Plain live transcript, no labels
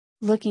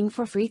Looking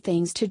for free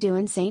things to do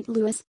in St.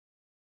 Louis?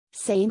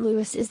 St.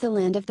 Louis is the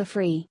land of the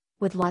free,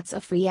 with lots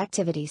of free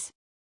activities.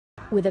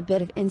 With a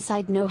bit of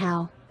inside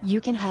know-how, you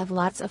can have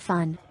lots of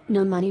fun,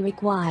 no money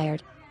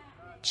required.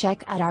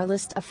 Check out our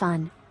list of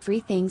fun, free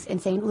things in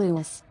St.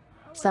 Louis.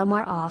 Some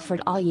are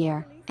offered all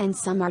year, and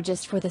some are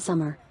just for the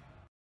summer.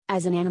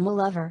 As an animal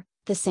lover,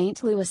 the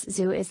St. Louis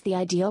Zoo is the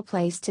ideal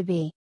place to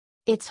be.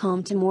 It's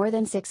home to more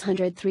than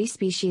 603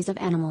 species of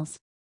animals.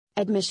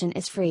 Admission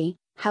is free,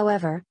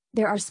 however,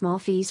 there are small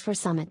fees for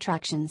some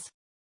attractions.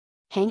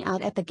 Hang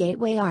out at the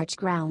Gateway Arch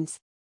grounds.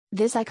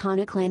 This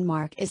iconic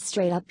landmark is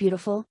straight up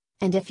beautiful,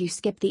 and if you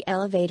skip the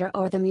elevator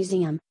or the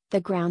museum, the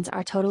grounds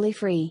are totally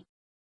free.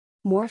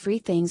 More free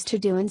things to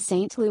do in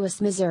St. Louis,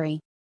 Missouri.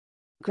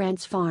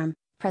 Grant's Farm.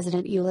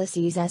 President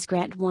Ulysses S.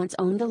 Grant once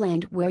owned the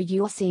land where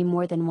you'll see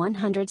more than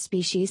 100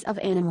 species of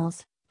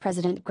animals,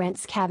 President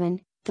Grant's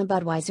Cabin, the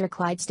Budweiser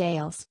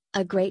Clydesdales,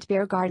 a great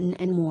beer garden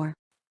and more.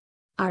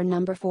 Our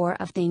number 4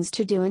 of things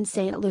to do in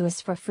St.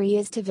 Louis for free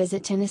is to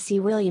visit Tennessee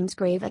Williams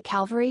Grave at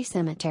Calvary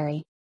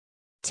Cemetery.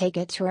 Take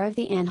a tour of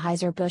the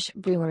Anheuser-Busch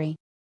Brewery.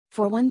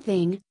 For one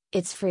thing,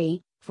 it's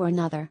free. For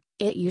another,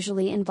 it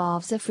usually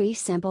involves a free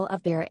sample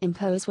of beer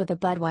imposed with a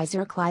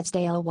Budweiser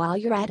Clydesdale while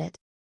you're at it.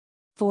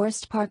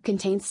 Forest Park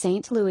contains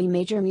St. Louis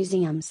major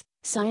museums,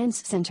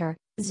 Science Center,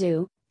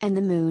 Zoo, and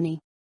the Mooney.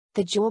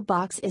 The Jewel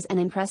Box is an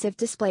impressive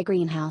display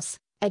greenhouse.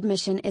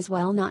 Admission is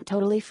not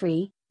totally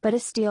free, but a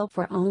steal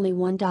for only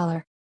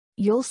 $1.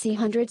 You'll see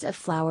hundreds of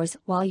flowers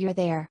while you're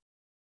there.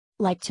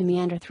 Like to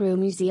meander through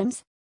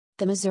museums?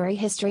 The Missouri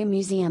History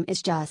Museum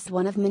is just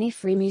one of many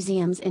free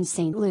museums in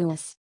St.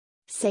 Louis.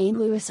 St.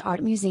 Louis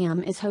Art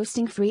Museum is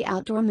hosting free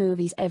outdoor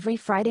movies every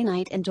Friday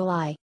night in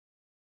July.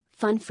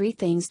 Fun free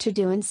things to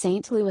do in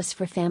St. Louis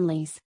for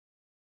families.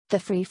 The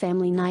free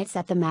family nights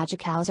at the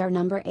Magic House are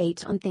number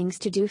 8 on things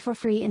to do for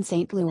free in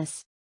St.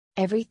 Louis.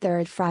 Every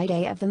third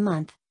Friday of the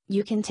month,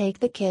 you can take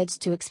the kids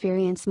to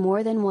experience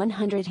more than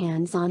 100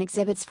 hands-on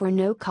exhibits for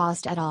no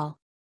cost at all.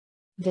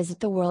 Visit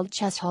the World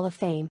Chess Hall of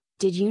Fame.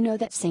 Did you know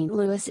that St.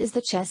 Louis is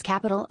the chess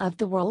capital of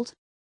the world?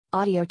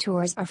 Audio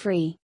tours are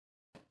free.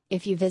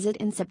 If you visit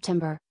in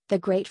September, the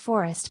Great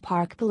Forest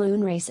Park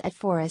Balloon Race at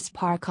Forest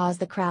Park caused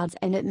the crowds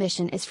and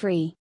admission is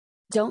free.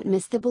 Don't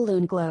miss the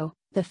balloon glow,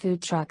 the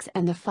food trucks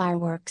and the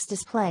fireworks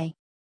display.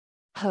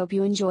 Hope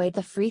you enjoyed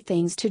the free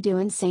things to do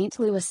in St.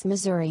 Louis,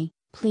 Missouri.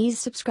 Please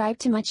subscribe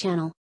to my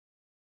channel.